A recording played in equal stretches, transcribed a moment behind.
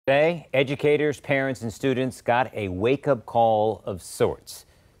Today, educators, parents, and students got a wake-up call of sorts.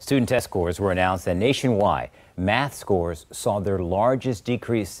 Student test scores were announced, and nationwide, math scores saw their largest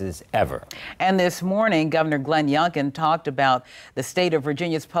decreases ever. And this morning, Governor Glenn Youngkin talked about the state of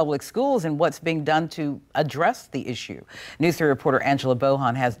Virginia's public schools and what's being done to address the issue. News 3 reporter Angela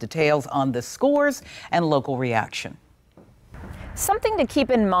Bohan has details on the scores and local reaction. Something to keep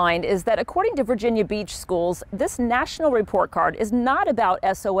in mind is that according to Virginia Beach schools, this national report card is not about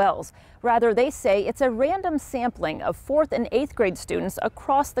SOLs. Rather, they say it's a random sampling of 4th and 8th grade students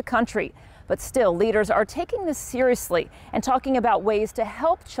across the country. But still, leaders are taking this seriously and talking about ways to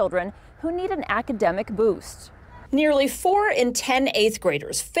help children who need an academic boost. Nearly 4 in 10 8th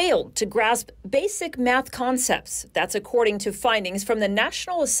graders failed to grasp basic math concepts. That's according to findings from the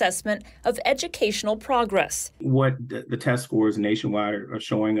National Assessment of Educational Progress. What the test scores nationwide are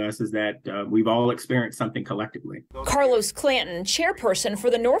showing us is that we've all experienced something collectively. Carlos Clanton, chairperson for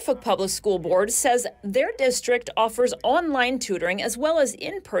the Norfolk Public School Board, says their district offers online tutoring as well as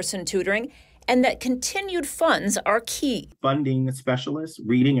in-person tutoring, and that continued funds are key. Funding specialists,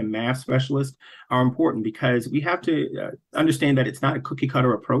 reading and math specialists are important because we have to understand that it's not a cookie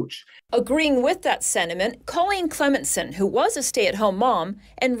cutter approach. Agreeing with that sentiment, Colleen Clementson, who was a stay-at-home mom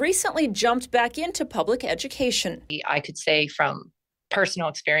and recently jumped back into public education. I could say from personal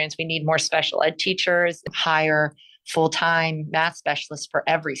experience, we need more special ed teachers, hire full-time math specialists for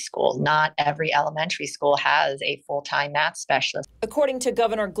every school. Not every elementary school has a full-time math specialist. According to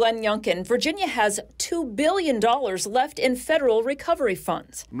Governor Glenn Youngkin, Virginia has $2 billion left in federal recovery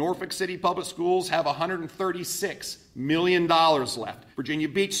funds. Norfolk City Public Schools have $136 million left. Virginia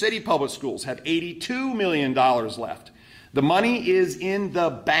Beach City Public Schools have $82 million left. The money is in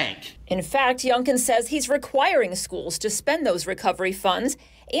the bank. In fact, Youngkin says he's requiring schools to spend those recovery funds,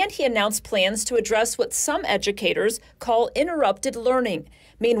 and he announced plans to address what some educators call interrupted learning.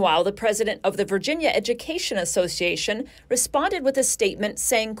 Meanwhile, the president of the Virginia Education Association responded with a statement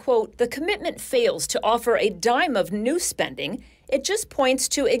saying, quote, "The commitment fails to offer a dime of new spending. It just points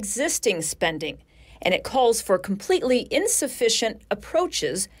to existing spending. And it calls for completely insufficient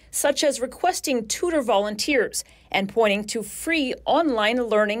approaches, such as requesting tutor volunteers and pointing to free online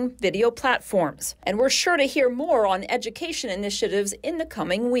learning video platforms." And we're sure to hear more on education initiatives in the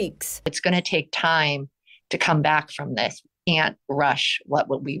coming weeks. It's going to take time to come back from this. We can't rush what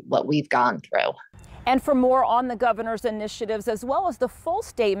we've gone through. And for more on the governor's initiatives, as well as the full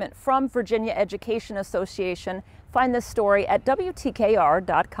statement from Virginia Education Association, find this story at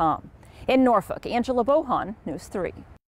WTKR.com. In Norfolk, Angela Bohan, News 3.